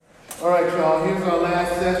All right, y'all, here's our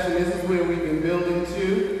last session. This is where we've been building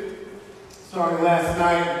to. Started last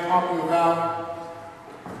night talking about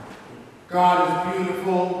God is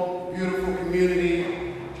beautiful, beautiful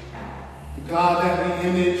community, the God that we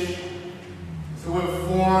image. So we're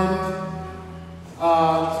formed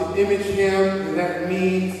to image Him, and that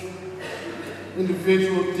means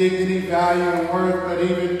individual dignity, value, and worth, but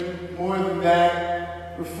even more than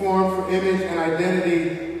that, we're formed for image and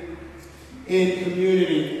identity in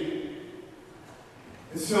community.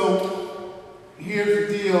 And so,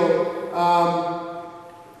 here's the deal.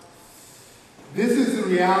 This is the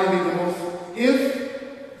reality.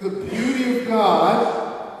 If the beauty of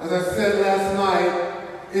God, as I said last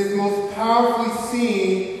night, is most powerfully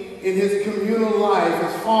seen in His communal life,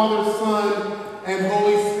 as Father, Son, and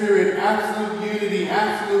Holy Spirit, absolute unity,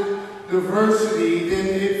 absolute diversity, then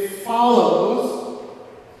it follows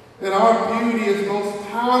that our beauty is most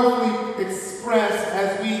powerfully expressed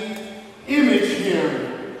as we image Him.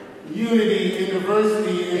 Unity in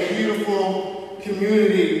diversity in a beautiful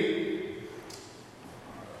community.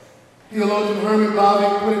 Theologian Herman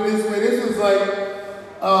Bavinck put it this way. This was like,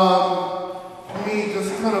 for me,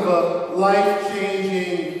 just kind of a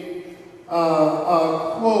life-changing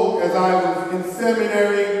quote as I was in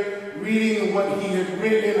seminary reading what he had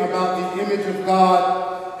written about the image of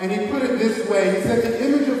God. And he put it this way. He said, the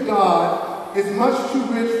image of God is much too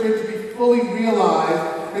rich for it to be fully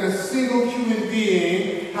realized in a single human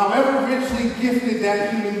being, however richly gifted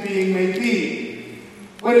that human being may be.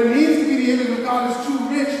 What it means to be the image of God is too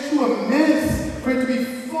rich, too immense for it to be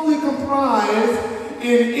fully comprised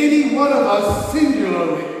in any one of us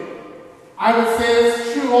singularly. I would say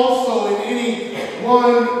it's true also in any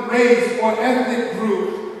one race or ethnic group.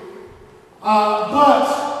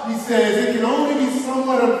 But, he says, it can only be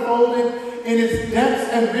somewhat unfolded in its depths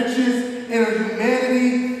and riches in a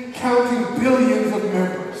humanity counting billions of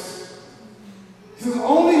members. He says,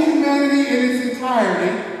 only humanity in its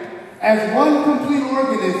entirety, as one complete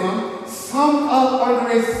organism, summed up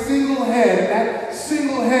under a single head. And that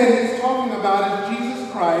single head he's talking about is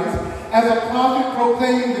Jesus Christ, as a prophet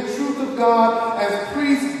proclaiming the truth of God, as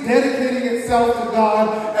priest dedicating itself to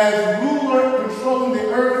God, as ruler controlling the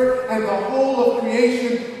earth and the whole of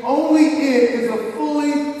creation. Only it is a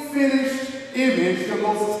fully finished image, the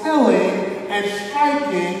most telling and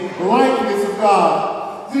striking likeness of God.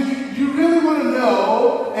 So you really want to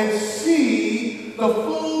know and see the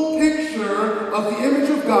full picture of the image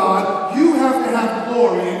of God, you have to have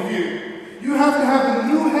glory in view. You have to have the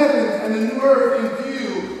new heavens and the new earth in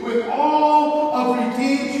view, with all of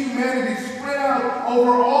redeemed humanity spread out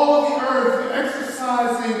over all of the earth,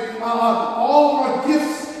 exercising all of our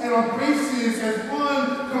gifts and our graces as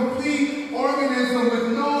one complete organism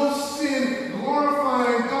with no sin,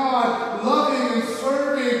 glorifying God, loving and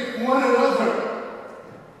serving one another.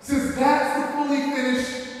 Since that's the fully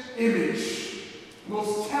finished image,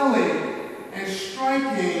 most telling and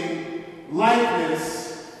striking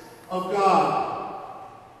likeness of God.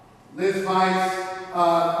 Liz Weiss,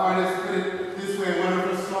 artist, put it this way in one of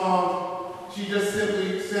her songs. She just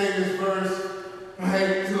simply sang this verse,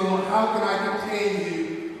 right? So how can I contain you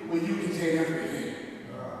when you contain everything?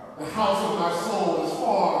 The house of my soul is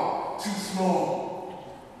far too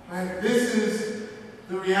small. Right? This is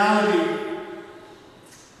the reality.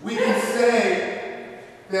 We can say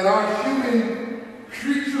that our human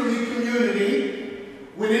creaturely community,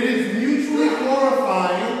 when it is mutually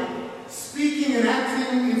glorifying, speaking and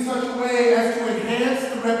acting in such a way as to enhance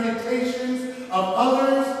the reputations of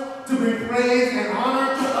others, to bring praise and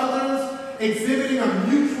honor to others, exhibiting a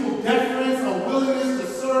mutual deference, a willingness to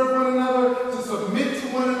serve one another, to submit to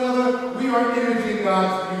one another, we are imaging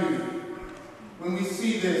God's beauty when we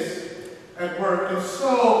see this at work. And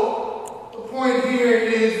so, the point here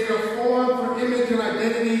is we are formed for image and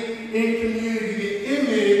identity in community.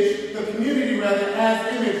 The community rather,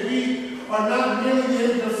 as image. We are not merely the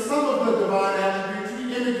image of some of the divine attributes. We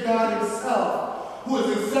image God Himself, who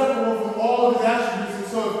is inseparable from all of His attributes. And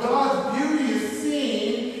so if God's beauty is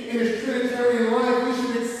seen in His Trinitarian life, we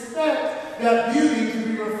should expect that beauty to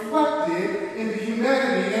be reflected in the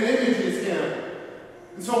humanity that images Him.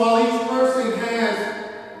 And so while each person has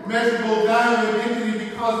measurable value and dignity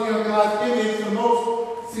because we are God's image, the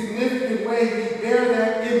most significant way we bear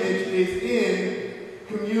that image is in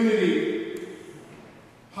community.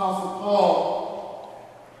 Apostle Paul,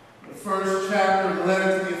 the first chapter of the letter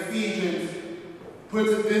to the Ephesians,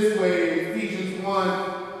 puts it this way in Ephesians 1,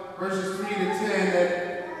 verses 3 to 10,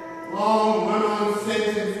 that long run-on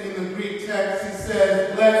sentence in the Greek text. He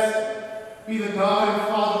says, blessed be the God and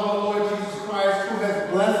Father of our Lord Jesus Christ, who has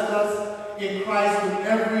blessed us in Christ with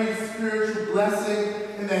every spiritual blessing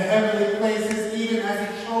in the heavenly places, even as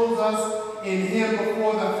He chose us us in him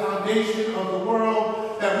before the foundation of the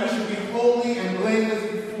world, that we should be holy and blameless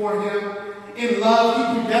before him. In love,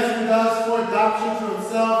 he predestined us for adoption to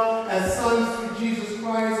himself as sons through Jesus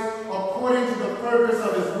Christ, according to the purpose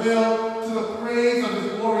of his will, to the praise of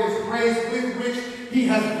his glorious grace, with which he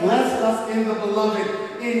has blessed us in the beloved.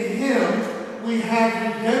 In him we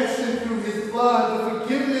have redemption through his blood, the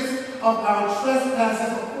forgiveness of our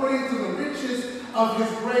trespasses, according to the riches of his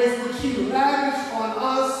grace, which he lavished on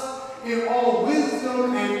us in all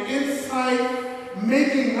wisdom and insight,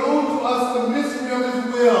 making known to us the mystery of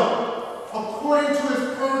his will, according to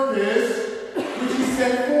his purpose, which he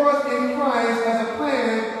set forth in Christ as a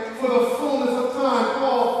plan for the fullness of time.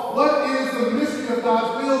 Paul, what is the mystery of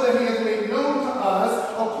God's will that he has made known to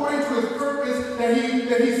us, according to his purpose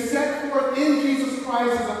that he set forth in Jesus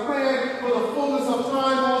Christ as a plan for the fullness of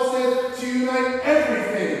time? Paul says to unite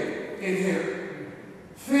everything in him,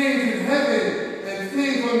 things in heaven and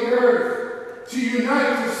things on the earth, to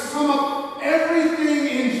unite, to sum up everything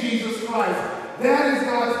in Jesus Christ. That is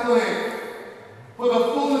God's plan for the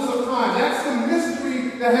fullness of time. That's the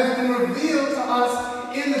mystery that has been revealed to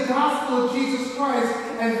us in the gospel of Jesus Christ.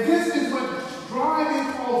 And this is what's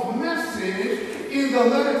driving Paul's message in the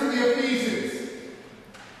letter to the Ephesians.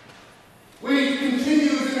 When he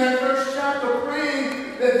continues in that first chapter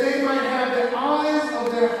praying that they might have the eyes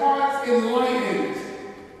of their hearts enlightened,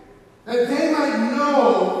 that they might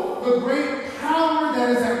know the great power that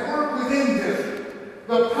is at work within them.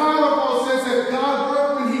 The power, Paul says, that God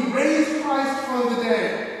worked when he raised Christ from the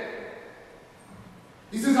dead.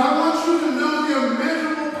 He says, I want you to know the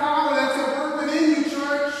immeasurable power that's at work within you,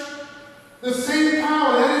 church. The same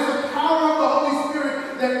power, that is the power of the Holy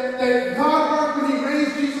Spirit that God worked when he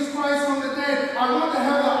raised Jesus Christ from the dead. I want to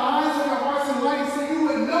have the eyes of your hearts enlightened so you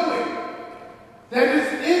would know it. That is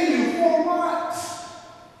in you. For what?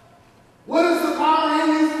 What is the power in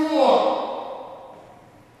you for?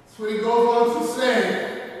 That's what he goes on to say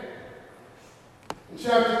in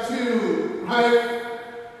chapter 2, right?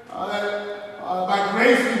 By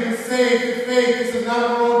grace we've been saved through faith. This is not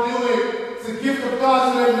our own doing. It's a gift of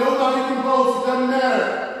God so that nobody can boast. It doesn't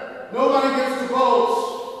matter. Nobody gets to boast.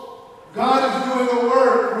 God is doing the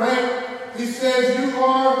work, right? He says you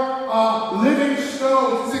are living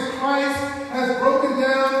stones. He said Christ has broken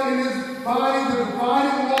down in his body the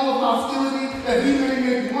dividing wall of hostility that he may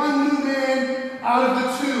make one new man out of the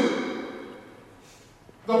two.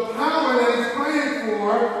 The power that he's praying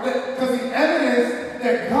for, because the evidence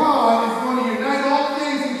that God is going to unite all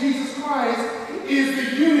things in Jesus Christ is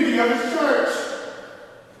the unity of his church.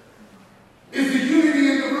 Is the unity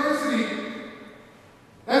in diversity.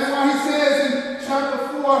 That's why he says in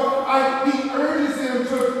chapter 4, he urges them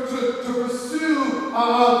to pursue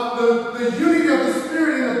the unity of the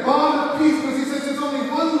Spirit in the bond of peace, because he says there's only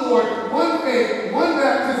one Lord, one faith, one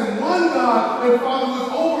baptism, one God, and Father who is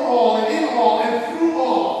over all and in all and through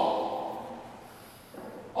all.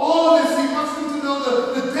 All of this, he wants them to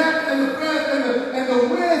know the depth and the breadth and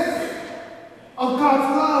the width of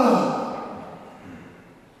God's love.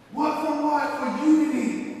 What for what? For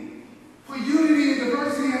unity. For unity and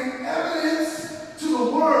diversity and evidence to the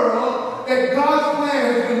world that God's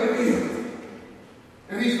plan has been revealed.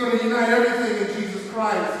 And he's going to unite everything in Jesus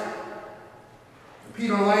Christ.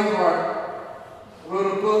 Peter Langhart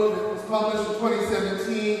wrote a book that was published in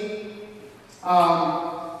 2017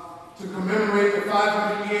 to commemorate the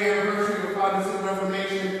 500-year anniversary of the Protestant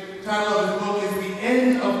Reformation. The title of his book is The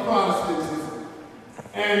End of Protestantism.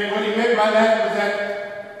 And what he meant by that was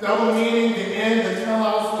that double meaning, the end, the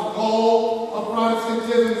telos, the goal of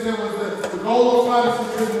Protestantism. He said was the goal of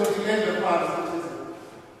Protestantism was the end of Protestantism.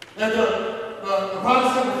 That the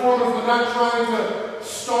Protestant reformers were not trying to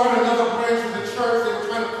start another branch of the church. They were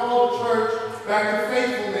trying to call the church back to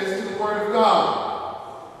faithfulness to the Word of God.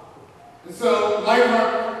 And so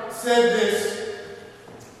Langhart said this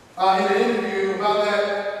in an interview about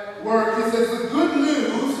that work. He says, the good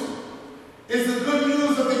news is the good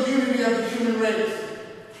news of the unity of the human race.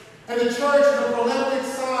 And the church is a proleptic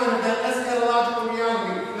sign of that eschatological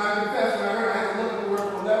reality. And I confess, when I heard, I had to look at the word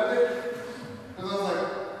proleptic, because I was like,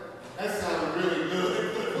 that sounds really good.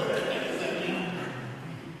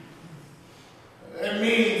 It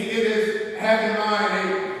means it is, have in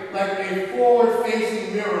mind, like a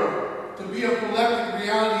forward-facing mirror. To be a proleptic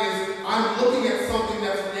reality is I'm looking at something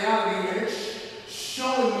that's reality and it's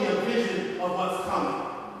showing me a vision of what's coming.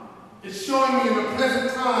 It's showing me in the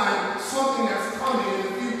present time something that's coming in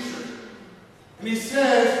the future. And he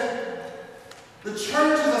says, the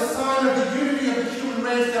church is a sign of the unity of the human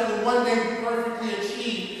race that will one day be perfectly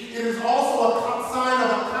achieved. It is also a sign of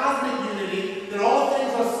a cosmic unity that all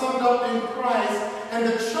things are summed up in Christ, and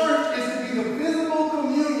the church is to be the visible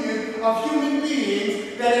communion of human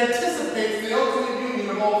beings that anticipates the ultimate union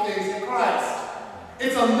of all things in Christ.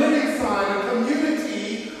 It's a living sign of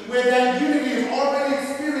community where that unity is already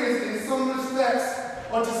experienced in some respects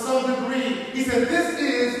or to some degree. He said this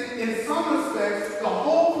is, in some respects, the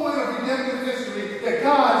whole point of redemptive history, that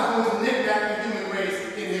God is going to knit back the human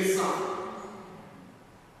race in his Son.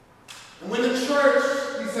 And when the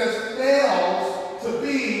church, he says, fails to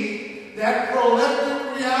be that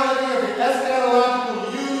proleptic reality of the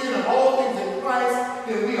eschatological union of all things in Christ,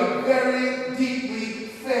 then we are very deeply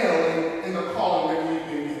failing in the calling that we've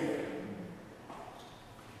been given.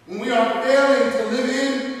 When we are failing to live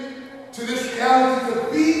in to this reality,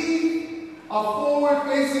 to be a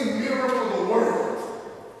forward-facing mirror for the world,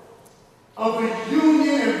 of the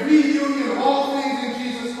union and reunion of all things in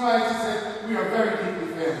Jesus Christ, he said, we are very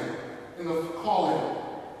deeply failing in the calling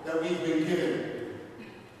that we've been given.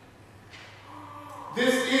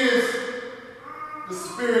 This is the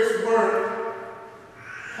Spirit's work.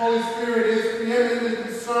 Holy Spirit is preeminently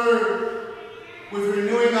concerned with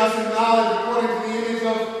renewing us in knowledge according to the image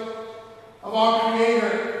of our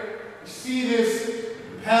Creator. You see this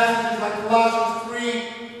in passages like Colossians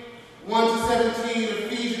 3, 1 to 17,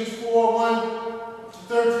 Ephesians 4, 1 to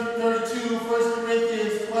 32, 1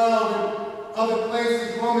 Corinthians 12, and other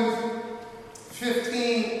places, Romans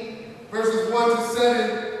 15, verses 1 to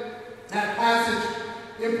 7. That passage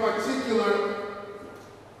in particular,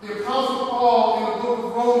 the Apostle Paul in the book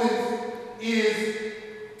of Romans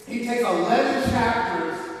he takes 11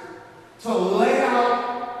 chapters to lay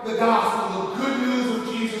out the gospel, the good news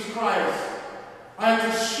of Jesus Christ, right?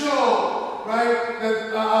 To show, right,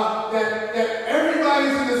 that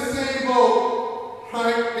everybody's in the same boat,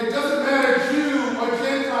 right? It doesn't matter Jew or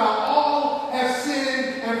Gentile, all have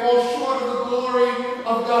sinned and fall short of the glory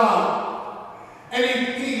of God. And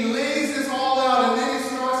he lays this all out, and then he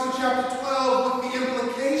starts in chapter 12 with the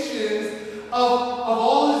implications of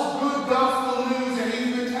all this good gospel news that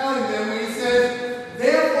he's been telling them, when he says,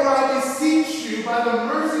 therefore I beseech you by the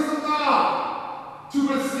mercies of God to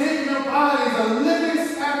present your bodies a living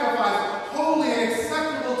sacrifice, holy and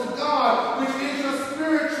acceptable to God, which is your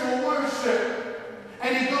spiritual worship.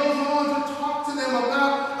 And he goes on to talk to them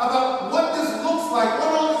about what this looks like,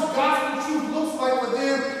 what all this gospel truth looks like for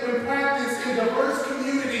them in practice in diverse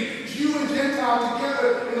community, Jew and Gentile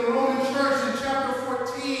together in the Roman church. In chapter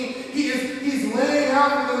 14, he's laying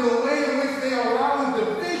out for them the way in which they are allowing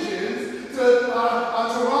divisions to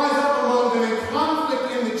rise up among them in conflict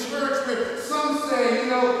in the church, where some say, you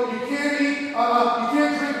can't eat, you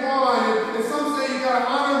can't drink wine, and some say you got to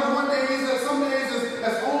honor him one day, some days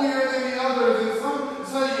as holier than the others, and some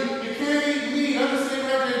say you can't eat meat, understand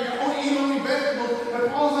everything, only eat only vegetables.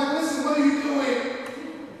 And Paul's like, listen, what are you doing?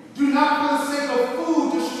 Do not, for the sake of food,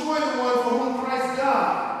 destroy the one for whom Christ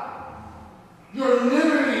died. Your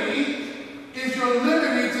liberty is your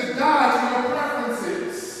liberty to die to your preferences.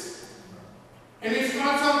 And he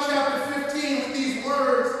starts out chapter 15 with these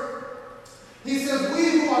words. He says,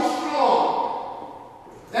 we who are strong,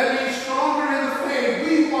 that means stronger in the faith,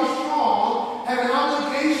 we who are strong have an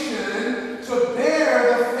obligation to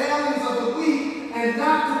bear the failings of the weak and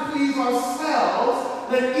not to please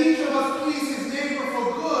ourselves. Let each of us please his neighbor for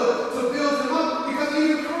good, to build him up, because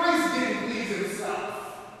even Christ didn't please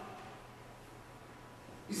himself.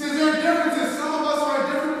 He says there are differences. Some of us are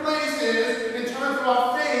in different places in terms of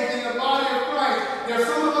our faith in the body of Christ. There are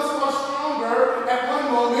some of us who are stronger at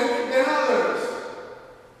one moment than others.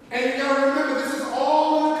 And you got to remember, this is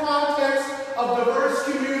all in the context of diverse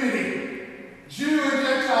community. Jew and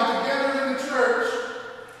Gentile together in the church.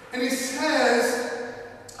 And he says,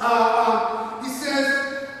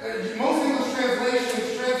 most English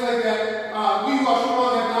translations translate that we who are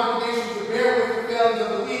strong have an obligation to bear with the failings of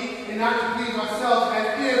the weak and not to please ourselves, as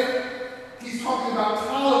if he's talking about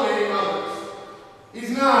tolerating others. He's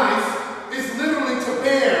nice. It's literally to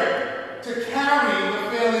bear, to carry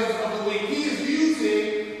the failings of the weak. He is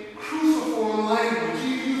using cruciform language.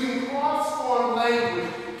 He's using cross-form language,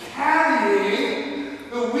 carrying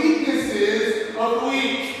the weaknesses of the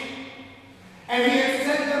weak. And he had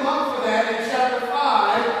set them up for that in chapter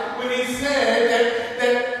 5 when he said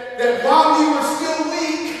that while we were still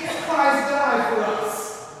weak, Christ died for us.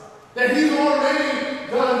 That he's already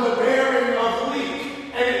done the bearing of the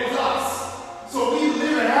weak, and it was us. So we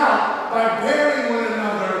live it out by bearing one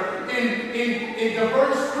another in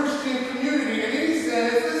diverse Christian community. And then he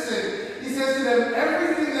says to them,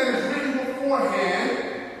 everything that is written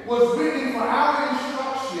beforehand was written for our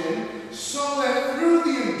instruction, so that through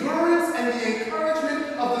the endurance and the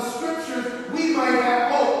encouragement of the Scriptures we might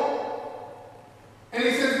have hope. And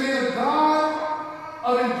he says, may the God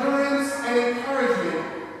of endurance and encouragement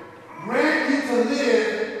grant you to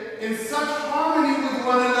live in such harmony with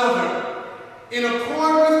one another, in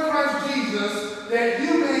accord with Christ Jesus, that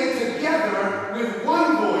you may together with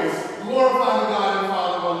one voice glorify the God and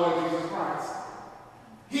Father of our Lord Jesus Christ.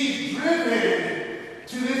 He's driven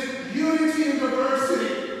to this unity and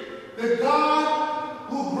diversity, the God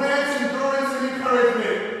who grants endurance and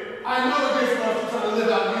encouragement. I know it gets rough to try to live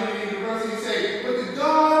out unity and diversity, say, but the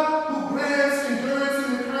God who grants endurance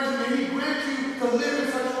and encouragement, he grants you to live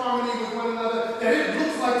in such harmony with one another that it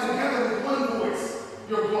looks like together with one voice,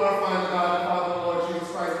 you're glorifying God and Father of the Lord Jesus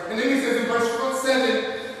Christ. And then he says in verse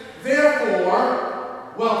 7,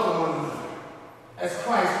 therefore, welcome one another, as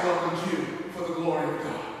Christ welcomed you for the glory of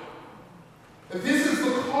God. And this is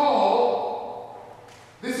the call.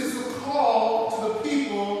 This is the call to the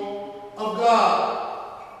people of God.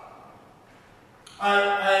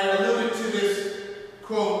 I alluded to this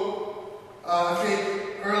quote, I think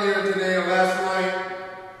earlier today or last night.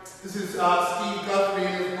 This is Steve Guthrie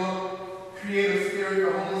in his book, Creative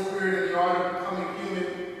Spirit, the Holy Spirit and the Art of Becoming Human.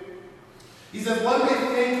 He says, one may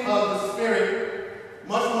think of the Spirit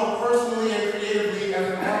much more personally and creatively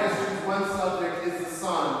as an artist whose one subject is the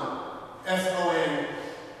sun, S-O-N,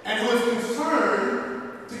 and who is concerned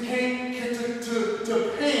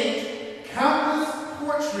to paint countless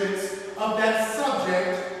portraits of that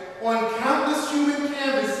subject on countless human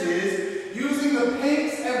canvases using the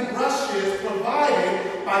paints and brushes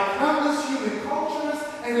provided by countless human cultures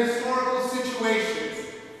and historical situations.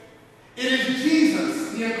 It is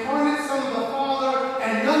Jesus, the incarnate Son of the Father,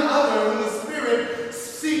 and none other whom the Spirit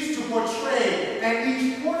seeks to portray, and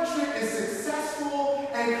each portrait is successful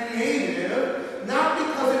and creative, not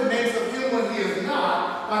because it makes of him what he is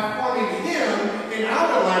not, by forming him in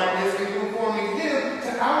our likeness and conforming him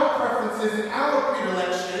to our preferences and our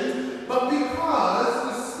predilections, but because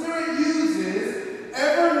the Spirit uses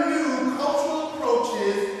ever new cultural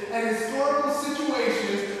approaches and historical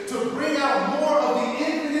situations to bring out more of the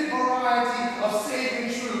infinite variety of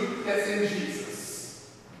saving truth that's in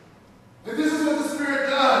Jesus. And this is what the Spirit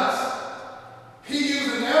does. He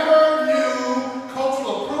uses ever new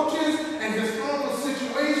cultural approaches and historical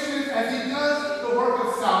situations as he does the work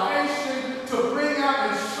of salvation to bring out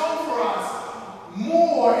and show for us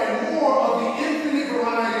more and more of the infinite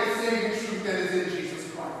variety of saving truth that is in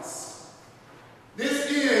Jesus Christ.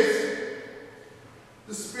 This is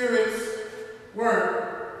the Spirit's work.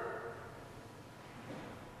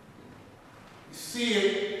 You see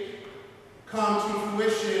it come to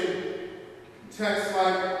fruition in texts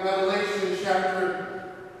like Revelation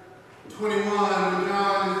chapter 21, when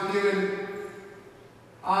John is given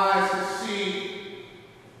eyes to see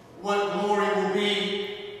what glory will be.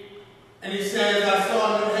 And he says, I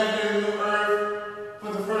saw a new heaven and a new earth,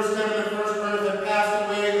 for the first heaven and the first earth had passed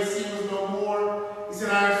away, and the sea was no more. He said,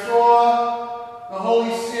 I saw the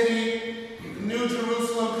holy city, the new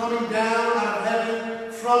Jerusalem, coming down out of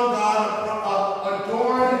heaven from God,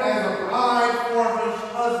 adorned as a bride for her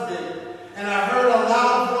husband. And I heard a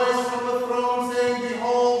loud voice from the throne saying,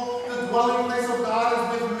 behold, the dwelling place of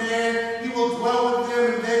God is with men. He will dwell with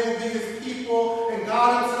them, and they will be his people, and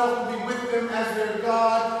God himself will be with them as their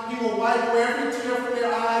God. He will wipe away every tear from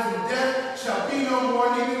their eyes, and death shall be no more,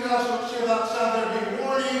 neither shall there be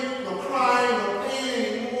mourning, no crying, no pain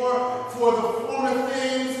anymore, for the former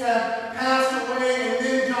things have passed away. And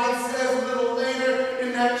then John says a little later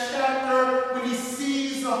in that chapter, when he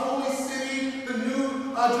sees the holy city, the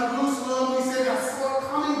new Jerusalem, he said, I saw it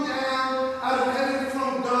coming down out of heaven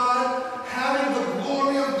from God, having the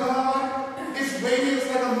glory of God. Its radiance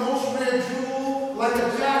like a most red jewel, like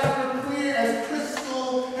a jasper, clear as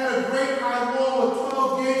crystal, had a great high wall with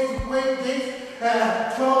 12 gates, with great gates,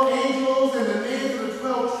 12 angels, and the names of the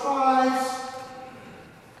 12 tribes.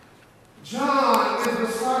 John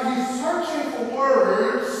he's searching for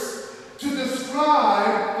words to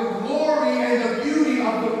describe the glory and the beauty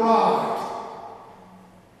of the bride.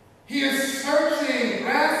 He is searching,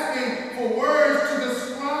 grasping for words to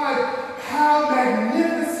describe how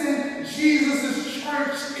magnificent Jesus'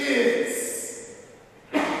 church is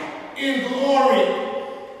in glory.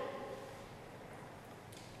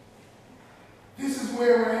 This is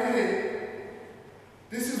where we're headed.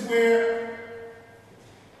 This is where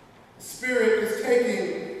the Spirit is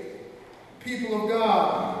taking people of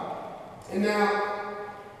God. And now,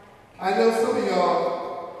 I know some of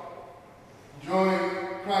y'all joined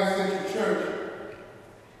Christ Central Church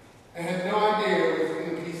and had no idea it was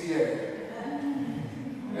in the PCA.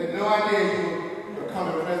 Had no idea you were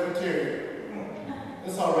becoming Presbyterian.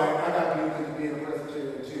 It's all right. I got used to being a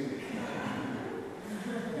Presbyterian too.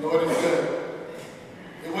 Lord is good.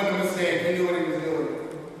 It wasn't a mistake. He knew what he was doing.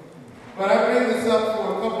 But I bring this up for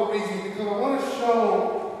a couple of reasons, because I want to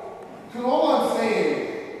show, because all I'm saying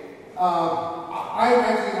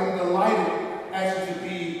I'm delighted actually to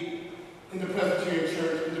be in the Presbyterian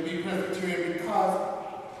Church and to be Presbyterian because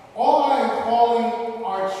all I am calling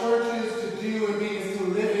our churches to do and be is to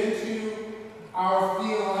live into our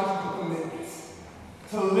theological commitments.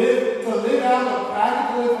 To live out the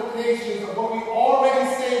practical implications of what we already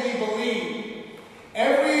say we believe.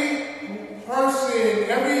 Every person,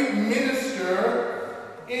 every minister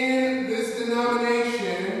in this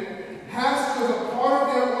denomination has to, as a part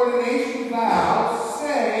of their ordination vows,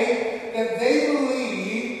 say that they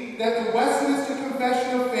believe that the Westminster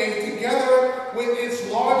Confession of Faith, together with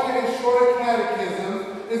its larger and shorter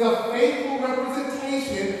catechism, is a faithful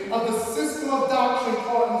representation of the system of doctrine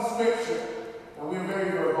taught in Scripture. Now, we're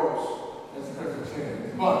very verbose as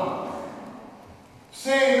Presbyterians, but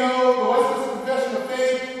saying no, the Westminster Confession of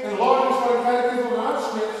Faith and the larger and shorter catechism are not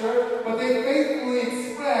Scripture, but they faithfully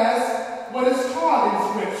express what is taught in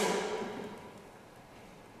Scripture.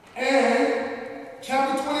 And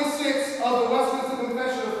chapter 26 of the Westminster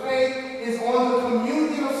Confession of Faith is on the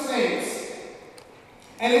communion of saints.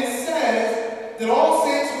 And it says that all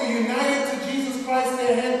saints who are united to Jesus Christ,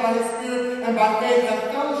 their head, by His Spirit and by faith,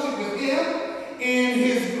 have fellowship with Him in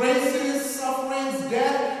His graces, sufferings,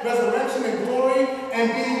 death, resurrection, and glory,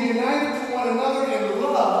 and being united to one another in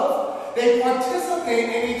love, they participate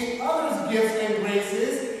in each other's gifts and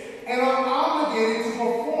graces and are obligated to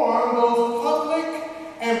perform those public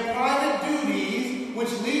and private duties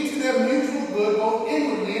which lead to their mutual good both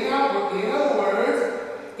inwardly and outwardly. In other words,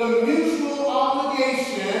 the mutual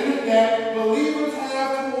obligation that believers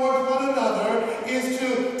have towards one another is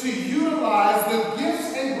to utilize the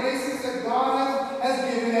gifts and graces that God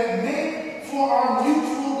has given that make for our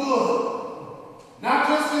mutual good. Not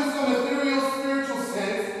just in some ethereal spiritual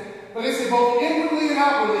sense, but it's both inwardly and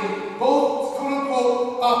outwardly, both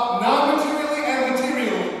quote-unquote non-materially and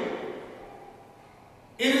materially.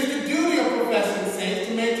 It is the duty of professing saints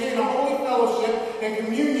to maintain a holy fellowship and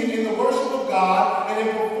communion in the worship of God and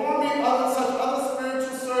in performing such other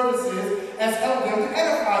spiritual services as help them to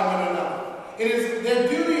edify one another. It is their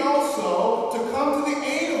duty also to come to the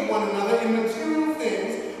aid of one another in material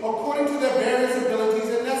things according to their various abilities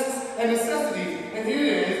and necessities. And here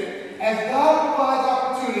it is, as God provides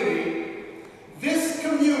opportunity, this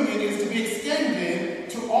communion is to be extended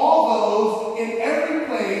to all those in every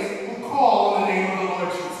place who call on the name of the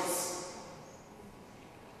Lord Jesus.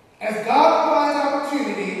 As God provides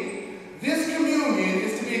opportunity, this communion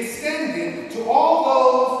is to be extended to all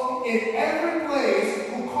those in every place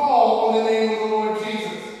who call on the name of the Lord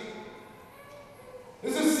Jesus.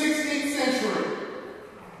 This is 16th century,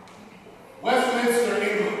 Westminster,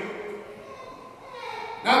 England.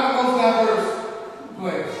 Not the most diverse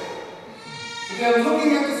place. But they're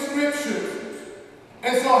looking at the Scriptures.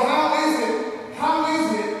 And so how is it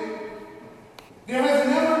there has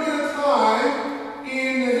never been a time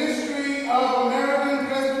in the history of American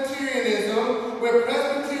Presbyterianism where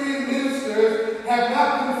Presbyterian ministers have not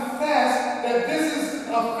confessed that this is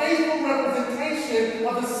a faithful representation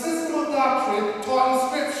of the system of doctrine taught in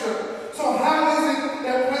Scripture. So how is it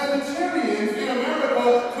that Presbyterians in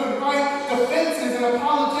America could write defenses and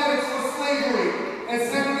apologetics for slavery and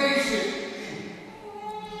segregation?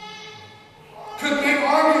 Could make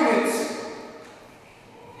arguments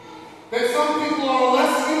that some people are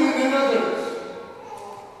less human than others?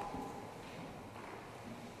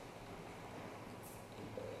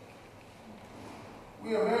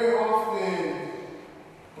 We are very often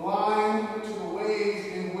blind to the ways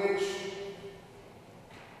in which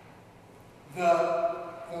the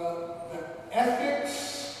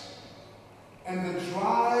ethics and the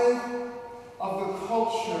drive of the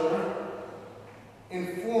culture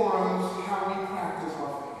informs how we practice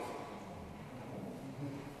our faith.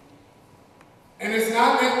 And it's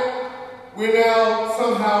not that we're now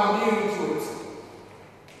somehow immune to it.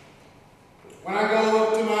 When I go up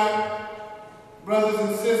to my brothers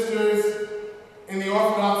and sisters in the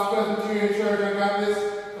Orthodox Presbyterian Church, I got this,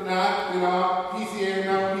 but not, PCA,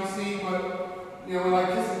 not PC, but, we're like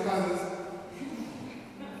kissing cousins.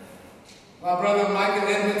 My brother Michael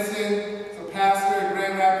Edmondson is a pastor at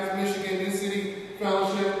Grand Rapids, Michigan, New City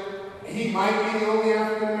Fellowship. He might be the only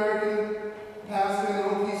African American pastor in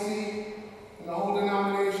OPC in the whole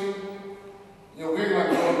denomination. We're like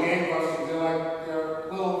little gangbusters. They're like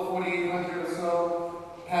little 4,800 or so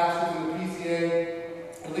pastors in the PCA.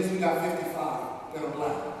 At least we got 55 that are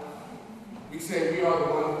black. We say we are the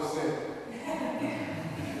 1%.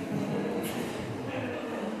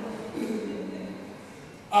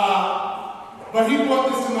 But he brought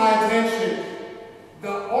this to my attention.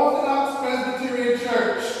 The Orthodox Presbyterian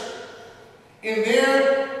Church, in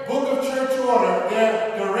their book of church order,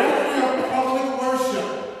 their directory of public worship,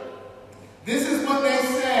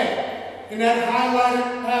 in that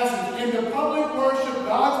highlighted passage. In the public worship,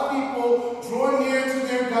 God's people draw near to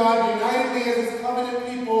their God unitedly as his covenant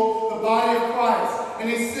people, the body of Christ. And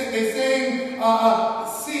they sing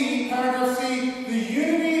C, paragraph C, the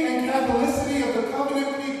unity and Catholicity of the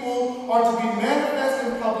covenant people are to be manifest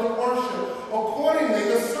in public worship. Accordingly,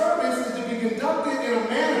 the service is to be conducted in a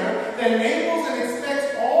manner that enables and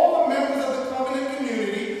expects all the members of the covenant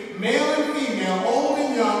community, male and female, old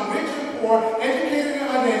and young, rich and poor, educated and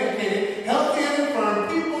uneducated, healthy and infirm,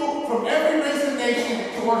 people from every race and nation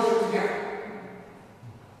to worship together.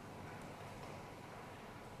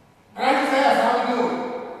 And I just ask, how are we doing?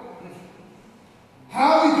 How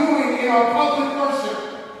are we doing in our public worship?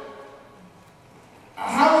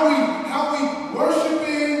 How are we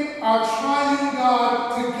worshiping our triune God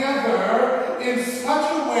together in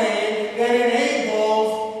such a way that enables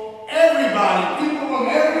everybody, people from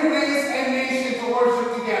every race and nation, to worship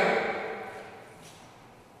together?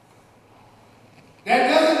 That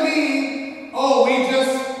doesn't mean, oh, we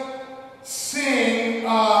just sing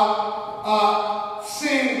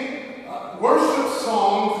worship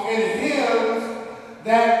songs and hymns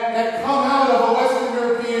that come out of a Western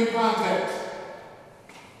European context,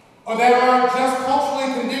 or that are just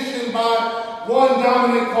culturally conditioned by one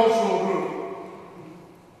dominant cultural group.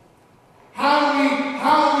 How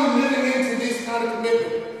are we living into this kind of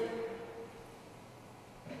commitment?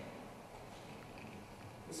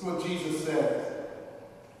 This is what Jesus says.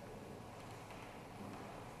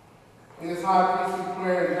 In his high priestly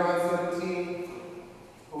prayer in John 17,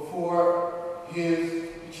 before his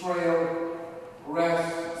betrayal,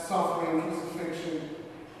 arrest, suffering, crucifixion,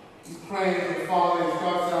 he's praying to the Father. He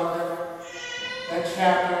starts out that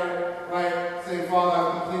chapter, right? Saying, Father,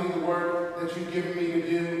 I've completed the work that you've given me to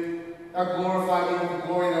do. I glorify me with the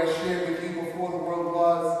glory that I shared with you before the world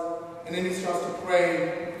was. And then he starts to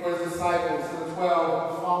pray for his disciples, for the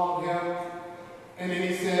 12 who followed him. And then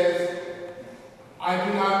he says, I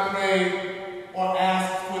do not pray or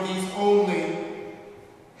ask for these only,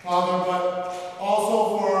 Father, but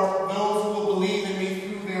also for those who will believe in me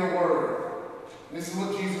through their word. And this is what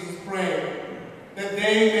Jesus is praying, that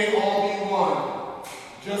they may all be one,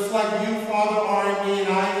 just like you, Father, are in me and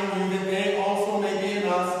I in you, that they also may be in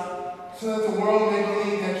us, so that the world may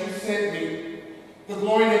believe that you sent me. The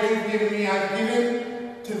glory that you've given me, I've given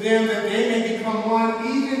to them, that they may become one,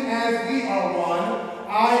 even as we are one,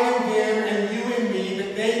 I in them and you in me,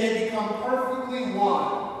 that they may become perfectly one,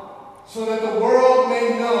 so that the world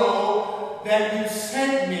may know that you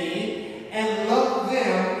sent me and love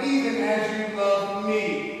them even as you love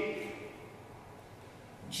me.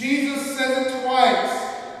 Jesus says it twice.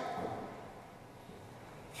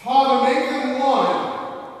 Father, make them one,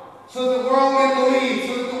 so that the world may believe,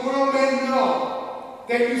 so that the world may know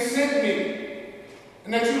that you sent me,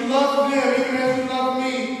 and that you love them even as you love me.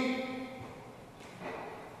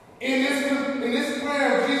 In this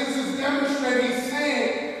prayer, Jesus is demonstrating, he's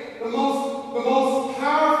saying, the most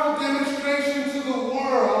powerful demonstration to the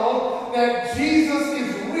world that Jesus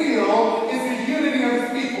is real is the unity of his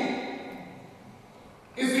people,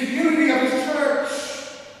 is the unity of his church.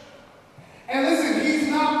 And listen, he's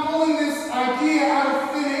not pulling this idea out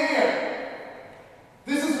of thin air.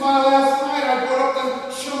 This is why last night I brought up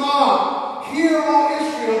the Shema. Hear, O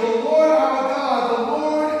Israel, the Lord our God, the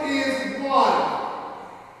Lord is one.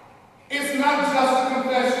 It's not just a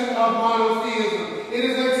confession of monotheism. It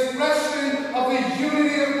is an expression of the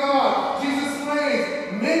unity of God. Jesus prays,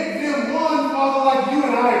 make them one, Father, like you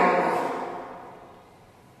and I are one.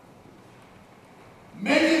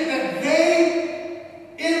 Make it that they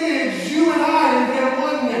image you and I in their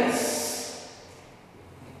oneness,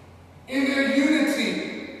 in their unity.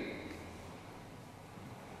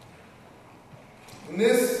 And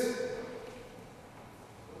this,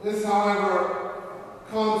 however,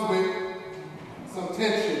 comes with some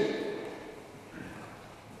tension.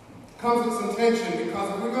 Comes with some tension, because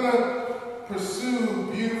if we're going to pursue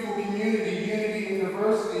beautiful community, unity, and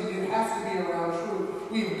diversity, it has to be around truth.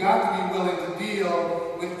 We've got to be willing to deal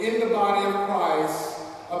within the body of Christ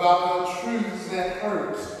about the truths that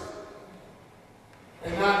hurt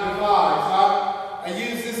and not divide. So I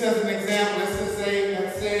use this as an example. This is that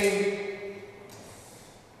same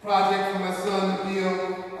project for my son to deal.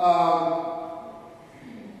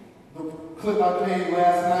 The clip I played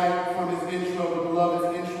last night from his intro, the beloved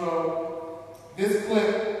intro. This clip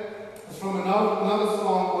is from another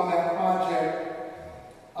song on that project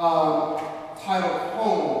titled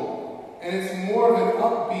Home. And it's more of an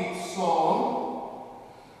upbeat song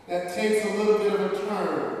that takes a little bit of a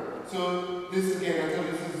turn. So this, again, I told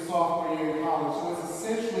you this is a sophomore year in college. So it's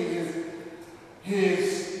essentially his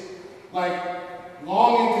like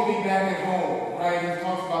longing to be back at home. right? He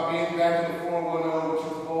talks about being back in the 410, which is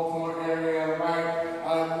the Baltimore area, right?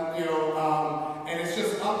 And it's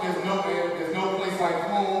just up, there's no place like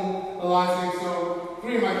home, a lot of things. So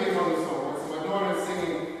 3 of my kids on this song, right? So my daughter is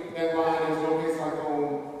singing that line, there's no place like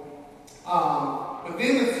home. But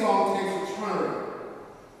then the song takes a turn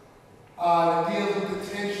that deals with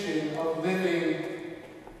the tension of living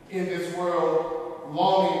in this world,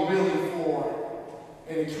 longing really for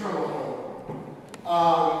an eternal home.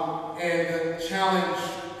 And the challenge,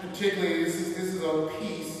 particularly, this is a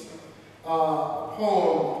piece,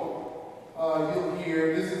 poem you'll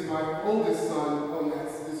hear. This is my oldest son on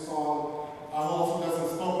this song, who also does some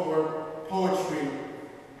spoken word poetry.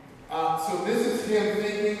 So this is him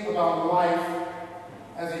thinking about life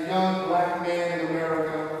as a young black man in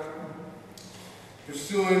America,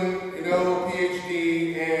 pursuing,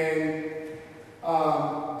 PhD and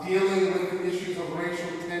dealing with the issues of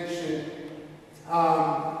racial tension.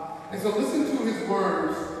 And so listen to his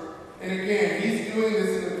words. And again, he's doing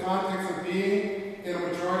this in the context of being in a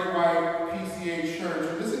majority white PCA church.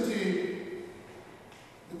 And listen to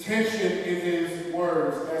the tension in his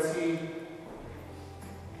words as he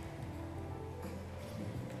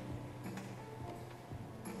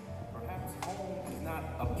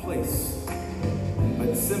a place,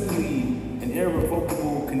 but simply an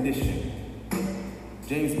irrevocable condition.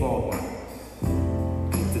 James Baldwin.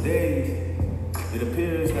 Today, it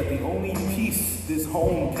appears that the only peace this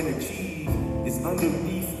home can achieve is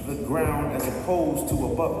underneath the ground as opposed to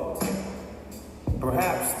above it.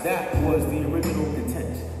 Perhaps that was the original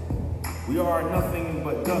intent. We are nothing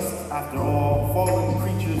but dust after all, fallen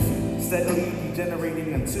creatures steadily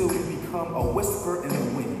degenerating until we become a whisper in the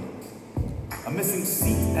wind. A missing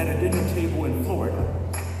seat at a dinner table in Florida.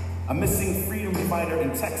 A missing freedom fighter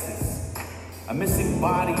in Texas. A missing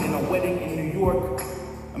body in a wedding in New York.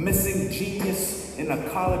 A missing genius in a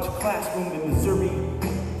college classroom in Missouri.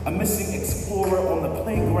 A missing explorer on the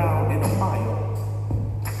playground in Ohio.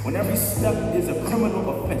 When every step is a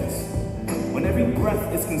criminal offense. When every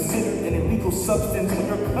breath is considered an illegal substance. When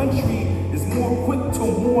your country is more quick to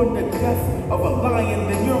mourn the death of a lion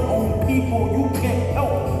than your own people, you can't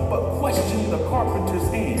help but question the carpenter's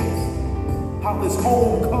hands. How this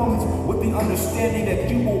home comes with the understanding that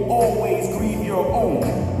you will always grieve your own.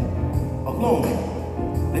 Alone.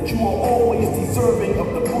 That you are always deserving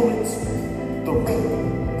of the bullets, the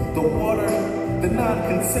rope, the water, the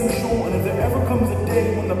non-consensual, and if there ever comes a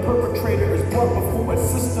day when the perpetrator is brought before a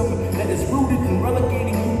system that is rooted in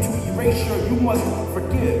relegating you to erasure, you must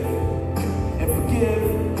forgive, and forgive,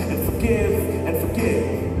 and forgive, and forgive.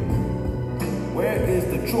 Where is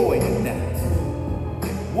the joy in that?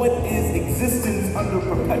 What is existence under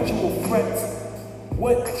perpetual threat?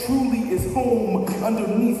 What truly is home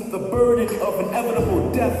underneath the burden of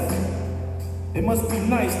inevitable death? It must be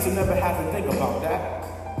nice to never have to think about that.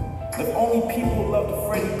 If only people loved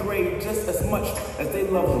Freddie Gray just as much as they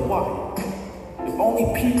loved The Wire. If only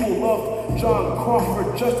people loved John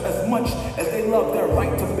Crawford just as much as they loved their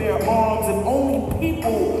right to bear arms. If only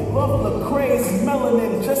people loved Lecrae's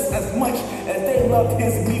melanin just as much as they loved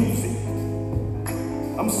his music.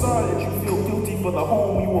 I'm sorry that you feel guilty for the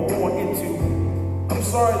home you were born into. I'm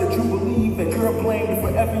sorry that you believe that you're blamed for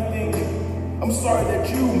everything. I'm sorry that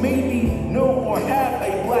you maybe know or have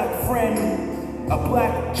a black friend, a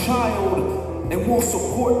black child, and will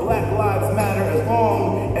support Black Lives Matter as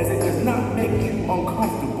long as it does not make you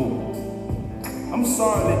uncomfortable. I'm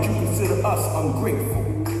sorry that you consider us ungrateful.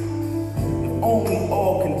 If only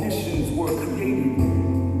all conditions were created equal.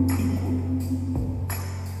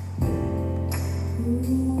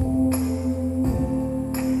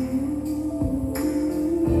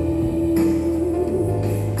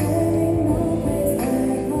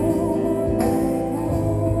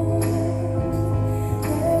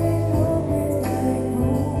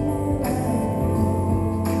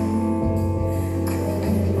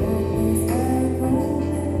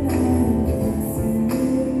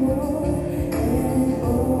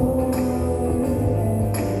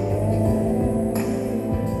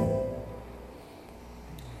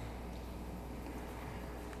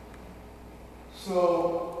 So,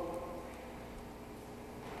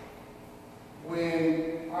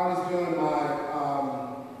 when I was doing my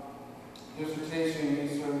dissertation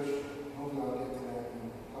research, hopefully I'll get to that in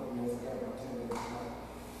a couple minutes, I got about 10 minutes left.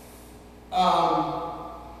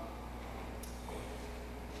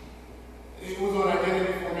 It was on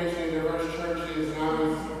identity formation in diverse churches, and I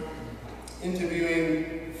was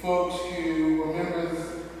interviewing folks who were members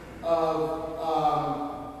of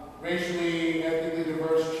racially, ethnically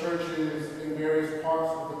diverse churches in various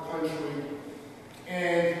parts of the country.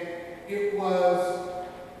 And it was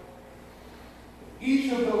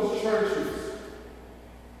each of those churches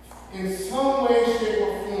in some way, shape,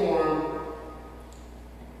 or form,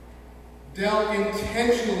 dealt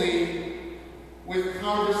intentionally with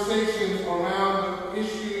conversations around the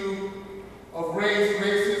issue of race,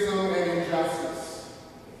 racism, and injustice.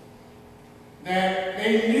 That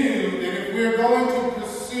they knew that if we're going to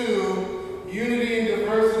pursue unity and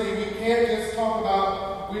diversity, we can't just talk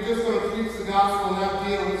about, we're just going to preach the gospel and not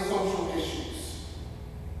deal with social issues.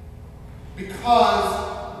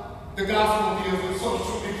 Because the gospel deals with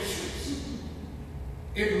social issues.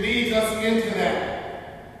 It leads us into that.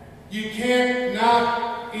 You can't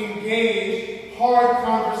not engage hard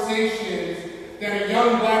conversations that a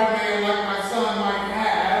young black man like my son might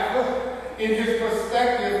have in his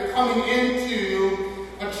perspective coming into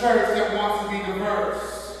a church that wants to be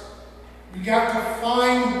diverse. You got to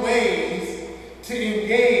find ways to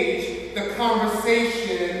engage the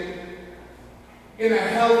conversation in a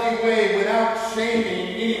healthy way without shaming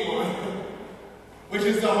anyone, which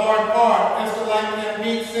is the hard part. As the like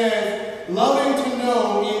Meek says, loving to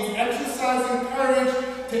know means exercising courage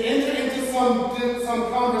to enter into some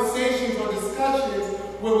conversations or discussions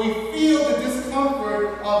where we feel the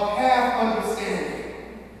discomfort of half understanding.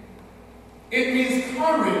 It means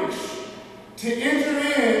courage to enter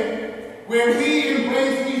in where we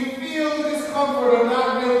embrace, we feel the discomfort of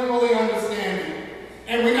not really fully understanding.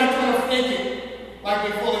 And we're not trying to fake it like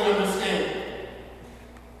we fully understand.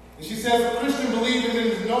 And she says, Christian believers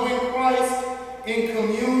is knowing Christ in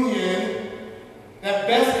communion that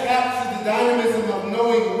best captures the dynamism of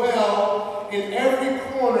knowing well in every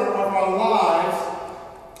corner of our lives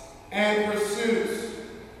and pursuits.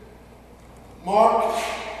 Mark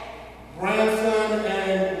Branson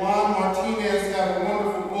and Juan Martinez have a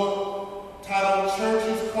wonderful book titled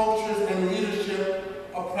Churches, Cultures, and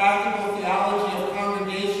Leadership, A Practical Theology of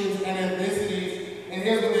Congregations and Ethnicities. And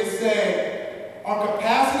here's what they say. Our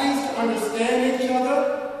capacities to understand each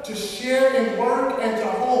other, to share in work, and to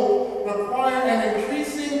hope require an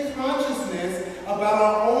increasing consciousness about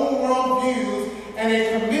our own worldviews and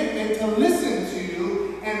a commitment to listen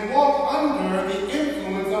to and walk under the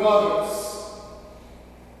influence of others.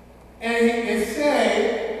 And they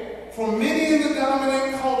say, for many in the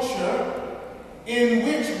dominant culture, in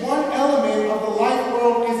which one element of the life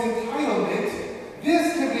world is entitlement,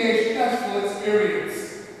 this can be a stressful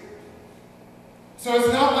experience. So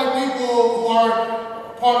it's not like people who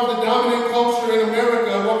are part of the dominant culture in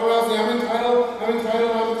America walk around saying, I'm entitled, I'm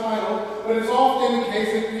entitled, I'm entitled. But it's often the case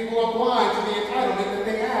that people are blind to the entitlement that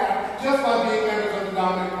they have just by being members of the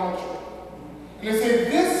dominant culture. And they say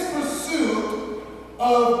this pursuit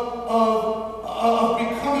of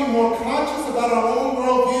becoming more conscious about our own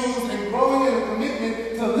worldviews and growing in a commitment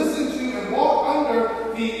to listen to and walk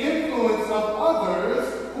under the influence of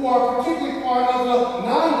others who are particularly part of the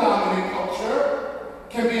non-dominant culture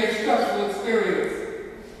can be a stressful experience.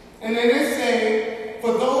 And then they say,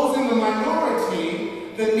 for those in the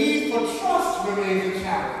minority, the need for trust remains a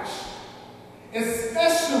challenge,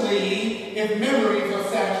 especially if memories are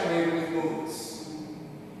saturated with wounds.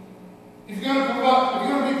 If you're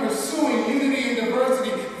going to be pursuing unity and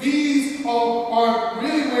diversity, these are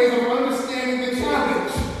really ways of understanding the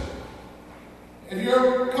challenge. If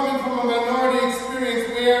you're coming from a minority experience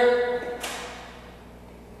where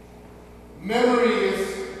memory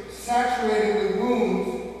is saturated with wounds,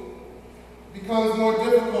 it becomes more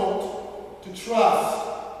difficult to trust.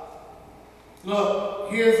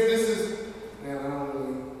 Look, this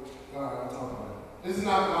is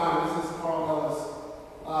not mine, this is Carl Ellis.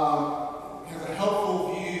 Has a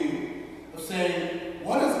helpful view of saying,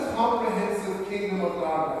 what is comprehensive kingdom of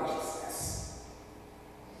God righteousness?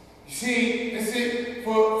 You see,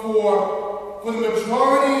 for the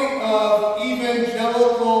majority of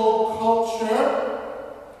evangelical culture,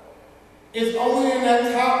 it's only in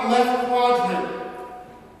that top left quadrant,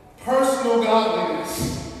 personal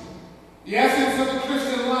godliness. The essence of the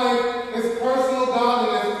Christian life is personal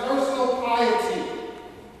godliness, personal piety,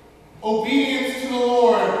 obedience to the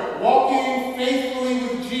Lord, walking faithfully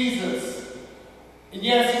with Jesus. And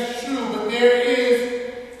yes, it's true, but there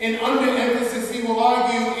is an underemphasis, he will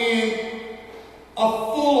argue, in a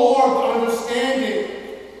full-orbed understanding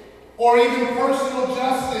or even personal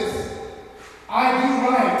justice. I do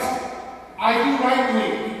right. I do rightly.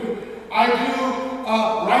 I do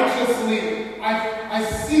righteously. I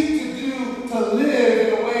seek to live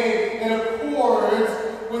in a way that accords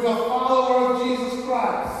with a follower of Jesus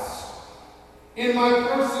Christ in my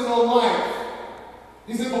personal life.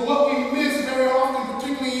 He said, but what we miss very often,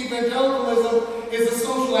 particularly evangelicalism, is the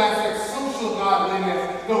social aspect, social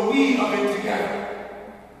godliness, the we of it together.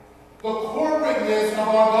 The corporateness of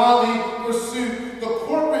our godly pursuit, the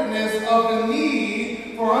corporateness of the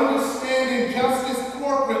need for understanding justice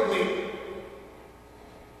corporately.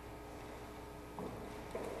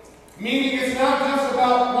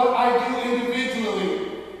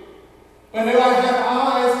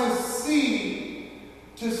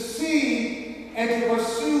 see and to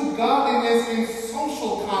pursue godliness in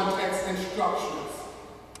social contexts and structures.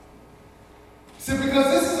 See,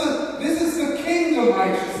 because this is the kingdom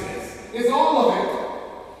righteousness. It's all of it.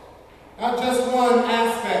 Not just one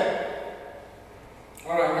aspect.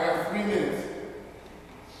 All right, I got 3 minutes.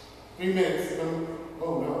 3 minutes.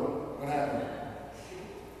 Oh no, what happened?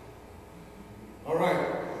 All right.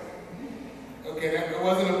 Okay, that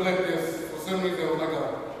wasn't a blip. For some reason, it was like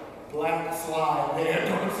a black slide there,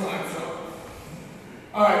 dark slide. So,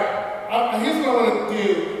 all right. Here's what I want to do.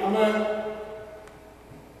 I'm going to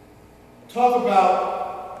talk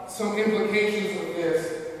about some implications of this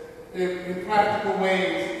in practical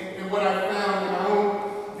ways, and what I found in my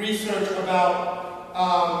own research about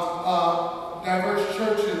diverse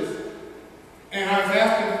churches. And I was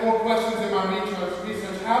asking 4 questions in my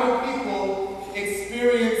research. How do people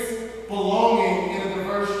experience belonging in a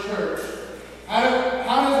diverse church? How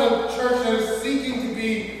does a church that is seeking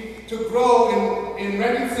to grow in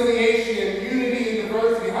reconciliation, unity, and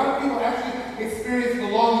diversity, how do people actually experience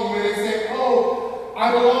belonging when they say, oh,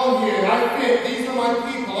 I belong here, and I fit, these are my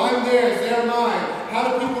people, I'm theirs, they're mine? How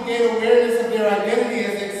do people gain awareness of their identity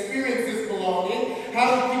as they experience this belonging? How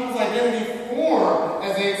do people's identity form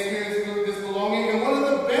as they experience this belonging? And what are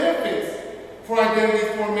the benefits for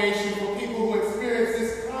identity formation for people who experience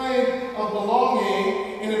this kind of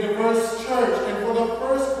belonging in a diverse church? And for the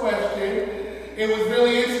first question, it was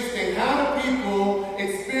really interesting. How do people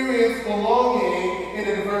experience belonging in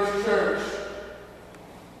a diverse church?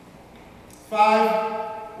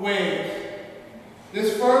 5 ways.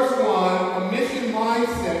 This first one, a mission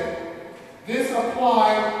mindset, this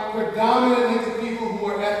applied predominantly to people who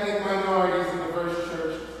are ethnic minorities in diverse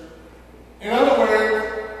churches. In other words,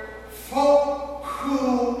 folk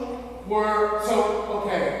who were,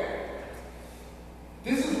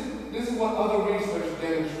 this is what other research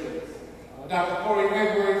demonstrates. Dr. Corey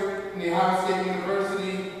Edwards from the Ohio State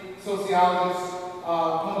University, sociologist,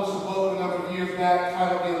 published a book a number of years back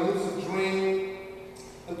titled The Elusive Dream,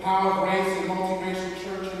 The Power of Race in Multiracial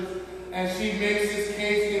Churches. And she makes this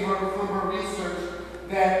case from her research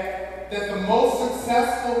that the most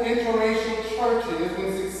successful interracial churches,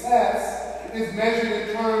 when success is measured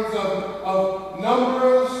in terms of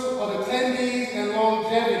numbers of attendees and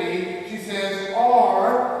longevity, she says,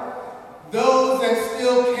 are those that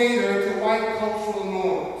still cater to white cultural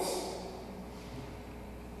norms.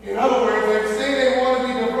 In other words, they say they want to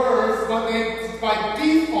be diverse, but they, by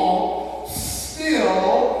default,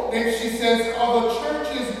 still, she says, are the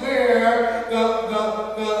churches where the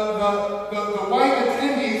white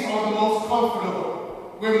attendees are the most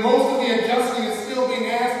comfortable, where most of the adjusting is still being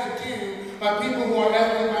asked to do by people who are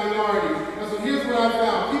ethnic minorities. And so here's what I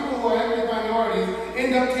found. People who are ethnic minorities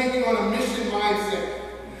end up taking on a mission mindset.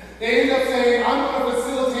 They end up saying, I'm going to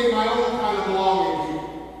facilitate my own kind of belonging here.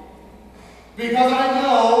 Because I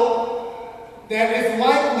know that it's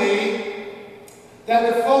likely that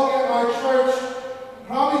the folk at our church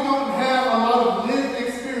probably don't have a lot of lived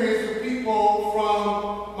experience with people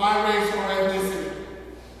from my race or ethnicity.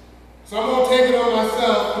 So I'm going to take it on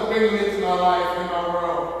myself to bring them into my life and my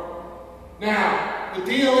world. Now, the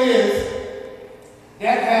deal is,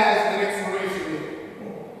 that has an expiration date.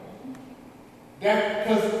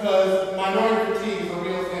 Because minority fatigue is a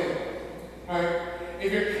real thing, right?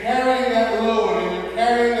 If you're carrying that load,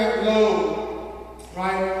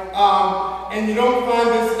 right, and you don't find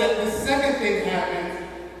that the second thing happens,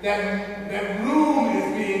 that room is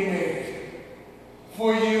being made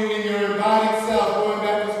for you in your embodied self, going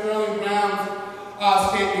back to Sterling Brown's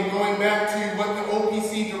statement, going back to what the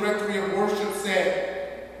OPC Directory of Worship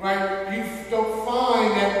said, right? You don't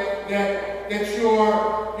find that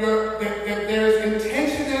there's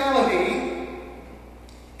intentionality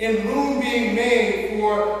in room being made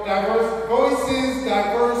for diverse voices,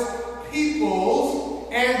 diverse peoples,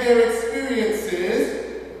 and their experiences,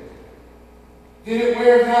 then it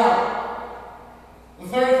wears out. The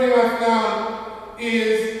third thing I found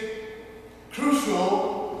is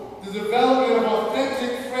crucial, the development of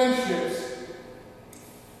authentic friendships.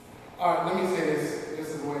 All right, let me say this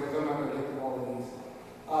in a way, because I'm not going to get through all of these.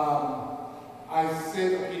 I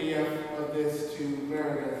sent a PDF of this to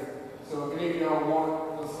Meredith, so if any of y'all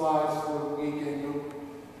want the slides for the weekend,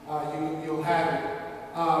 you'll have it.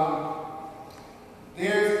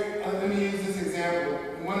 Let me use this example.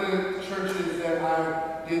 In one of the churches that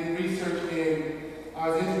I did research in, I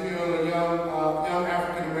was interviewing a young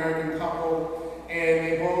African-American couple, and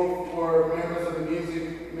they both were members of the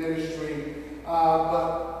music ministry.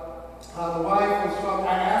 But the wife was from,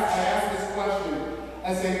 I asked this question.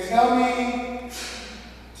 I said, tell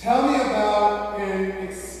me about an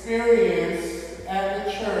experience at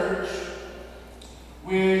the church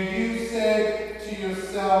where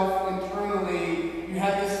yourself internally, you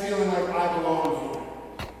have this feeling like I belong here.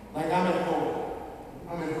 Like I'm at home.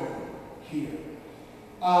 I'm at home here.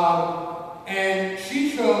 And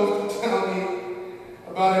she chose to tell me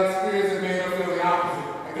about an experience that made her feel the opposite.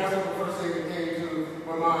 Like that's what the first thing that came to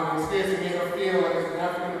my mind. An experience that made her feel like as an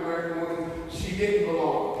African American woman, she didn't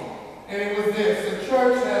belong. And it was this. The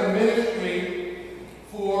church had a ministry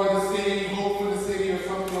for the city, Hope for the City, or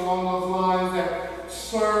something along those lines, that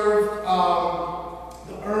served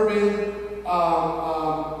the urban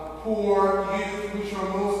poor youth, which are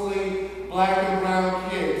mostly black and brown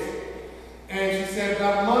kids. And she said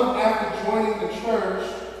about a month after joining the church,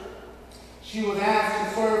 she was asked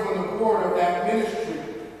to serve on the board of that ministry.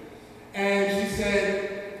 And she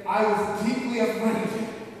said, I was deeply offended.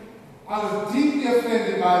 I was deeply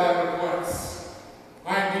offended by that request.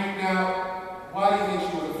 Right deep now, why do you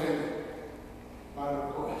think she was offended by the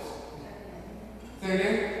request? Say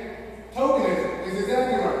again? Tokenism is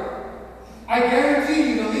exactly right. I guarantee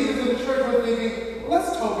you the leaders of the church were thinking, well, let's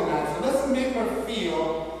tokenize her. Let's make her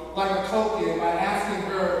feel like a token by asking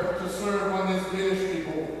her to serve on this ministry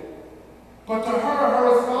board. But to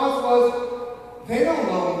her response was, they don't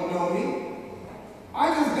know me. I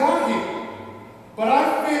just got here. But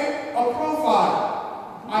I fit a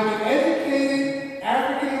profile. I'm an educated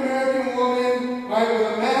African-American woman, right,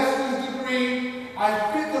 with a master's degree.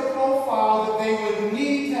 I fit the profile that they would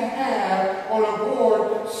need to have on a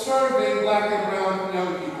board serving black and brown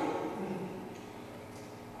young people.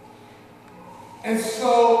 And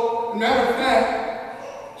so, matter of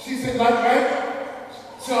fact, she said, like, right?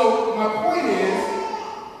 So my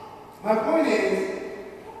point is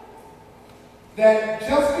that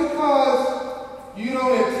just because you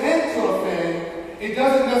don't intend to offend, it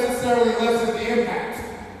doesn't necessarily lessen the impact.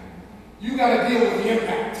 You got to deal with the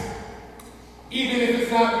impact, even if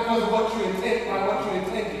it's not because of what you intended.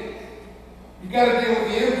 You got to deal with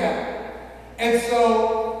the impact. And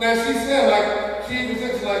so now she said, like, she even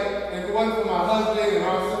said, like, if it wasn't for my husband and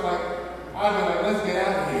all stuff, like, I'd be like, let's get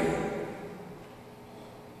out of here.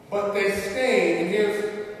 But they stayed, and here's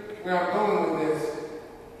where I'm going with this.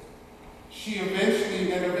 She eventually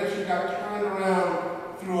got turned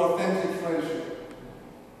around through authentic friendship.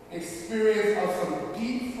 Experience of some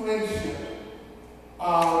deep friendship,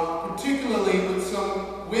 particularly with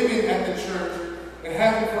some women at the church. It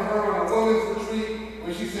happened for her on a women's retreat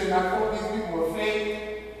where she said, I thought these people were fake,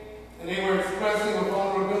 and they were expressing a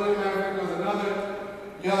vulnerability. Matter of fact, there was another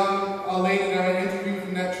young lady that I interviewed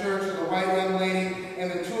from that church, a white young lady,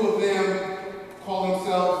 and the two of them call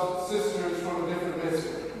themselves sisters from a different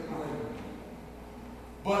district.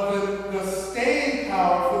 But the staying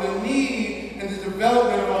power for the need and the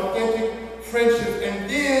development of authentic friendship, and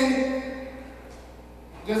then,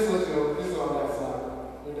 just let you know, this is all that side.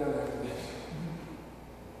 We're done after this.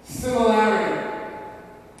 Similarity.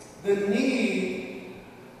 The need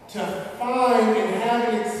to find and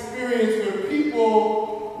have an experience where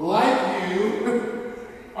people like you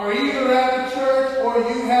are either at the church or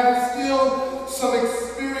you have still some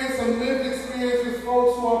experience, some lived experience with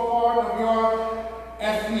folks who are part of your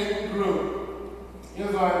ethnic group.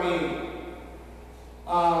 Here's what I mean.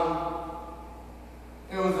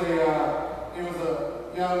 It was a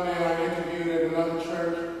young man I interviewed at another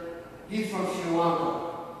church. He's from Sri Lanka.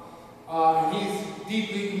 He's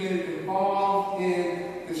deeply committed, involved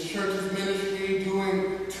in his church's ministry,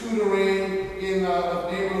 doing tutoring in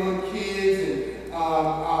neighborhood kids and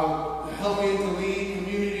helping to lead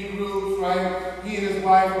community groups, right? He and his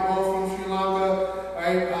wife are both from Sri Lanka,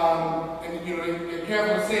 right? And you know, you're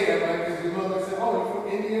careful to say that, right? Because you look and say, oh, you're from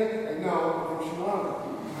India? Like, no, I'm from Sri Lanka.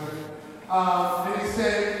 And he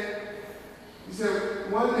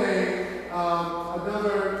said, one day,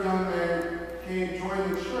 another young man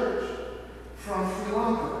joined the church from Sri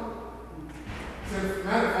Lanka. He said,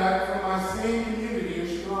 matter of fact, from my same community in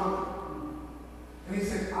Sri Lanka. And he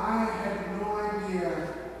said, I had no idea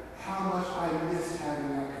how much I missed having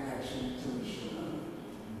that connection to the Sri Lanka.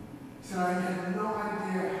 He said, I had no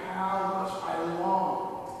idea how much I longed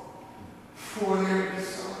for there to be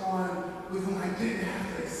someone with whom I didn't have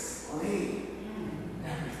to explain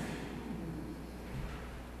everything.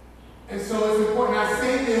 And so it's important. I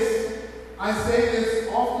say this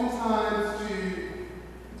oftentimes to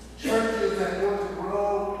churches that want to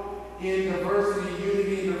grow in diversity,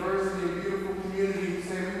 unity, diversity, and beautiful community. We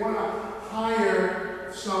say we want to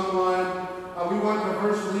hire someone, we want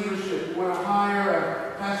diverse leadership. We want to hire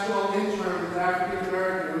a pastoral intern who's African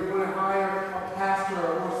American. We want to hire a pastor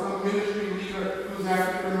or some ministry leader who's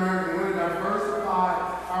African American. We want to diversify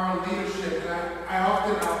our leadership. And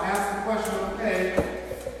I'll ask the question, okay,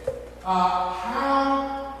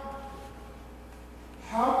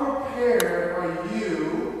 how prepared are you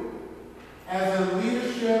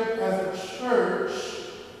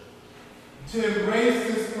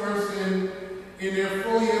in their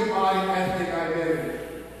fully embodied ethnic identity.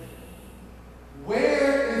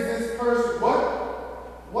 Where is this person?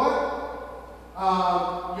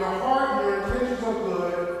 Your heart, your intentions are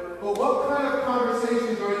good, but what kind of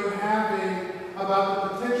conversations are you having about the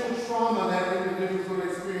potential trauma that individuals will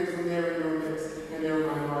experience when they're in your midst and they're in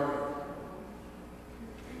my minority?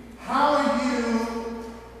 How are you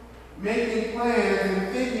making plans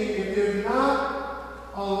and thinking if there's not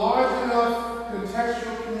a large enough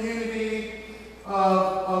contextual community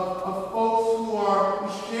of folks who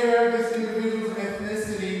share this individual's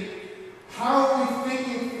ethnicity? How are we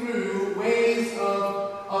thinking through ways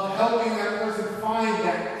of helping that person find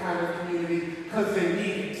that kind of community because they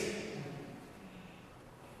need it?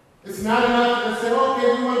 It's not enough to say,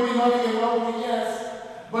 okay, we want to be loving and welcoming, yes,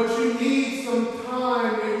 but you need some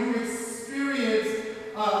time where you experience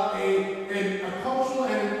a cultural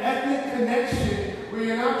and an ethnic connection where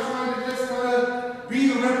you're not trying to just kind of be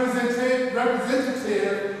the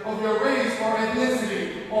representative of your race or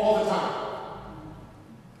ethnicity all the time.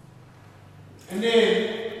 And then,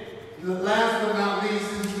 the last but not least,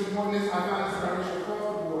 this is important, I found this inspiration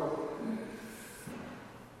across the board.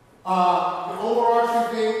 The overarching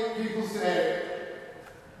thing people said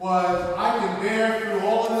was, I can bear through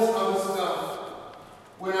all of this other stuff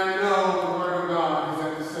when I know the Word of God is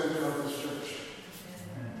at the center of this church.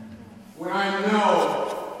 When I know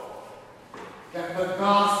that the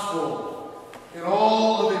gospel and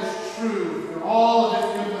all of its truth and all of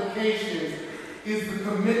its implications is the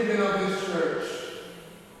commitment of this church.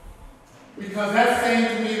 Because that's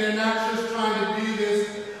saying to me they're not just trying to do this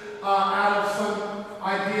out of some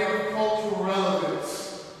idea of cultural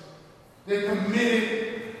relevance. They're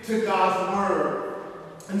committed to God's word.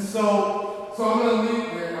 And so I'm going to leave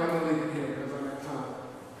it here because I'm at time.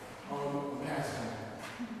 I'm past time.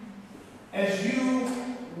 As you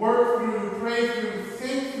work through, pray through,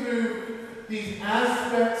 think through these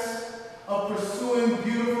aspects of pursuing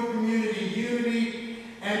beautiful community, unity,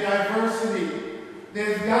 and diversity,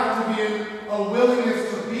 there's got to be a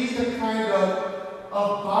willingness to be the kind of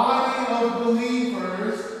body of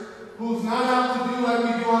believers who's not out to do like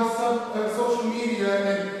we do on social media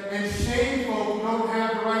and shame folk who don't have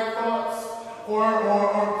the right thoughts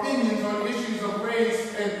or opinions on issues of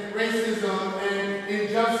race and racism and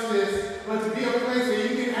injustice, but to be a place where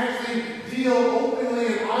you can actually deal openly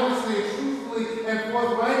and honestly and truthfully and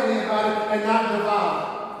forthrightly about it and not divide.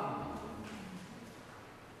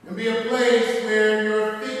 And be a place where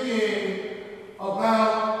you're thinking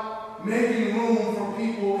about making room for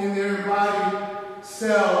people in their embodied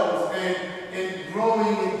selves and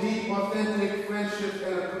growing in deep, authentic friendships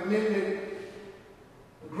and a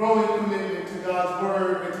growing commitment to God's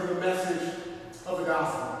word and to the message of the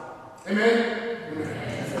gospel. Amen? Amen.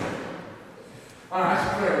 All right, I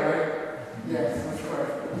should pray, right? Yes, let's pray.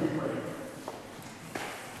 Let me pray.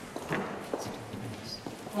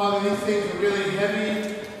 Father, these things are really heavy.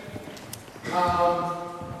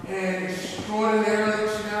 And extraordinarily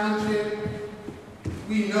challenging.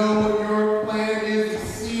 We know what your plan is. We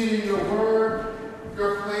see it in your word.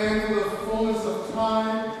 Your plan for the fullness of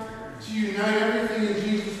time to unite everything in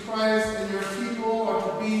Jesus Christ and your people are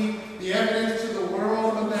to be the evidence to the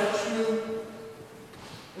world of that truth.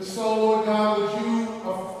 And so, Lord God, would you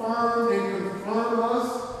affirm and confirm us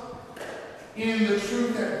in the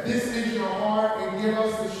truth that this is your heart and give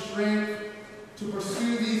us the strength to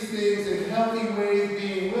pursue these things in healthy ways,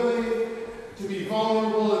 being willing to be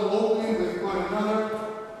vulnerable and open with one another.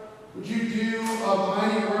 Would you do a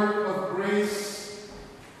mighty work of grace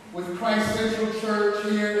with Christ Central Church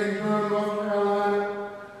here in Durham, North Carolina?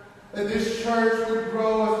 That this church would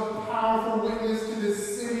grow as a powerful witness to this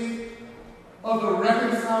city of the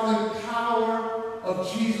reconciling power of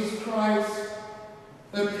Jesus Christ.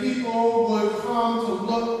 That people would come to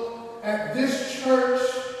look at this church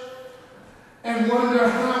and wonder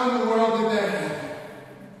how in the world did that happen?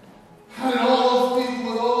 How did all those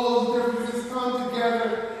people with all those differences come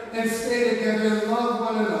together and stay together and love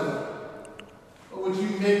one another? But would you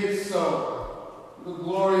make it so? For the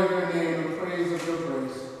glory of your name and praise of your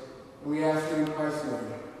grace. And we ask it in Christ's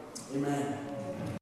name. Amen.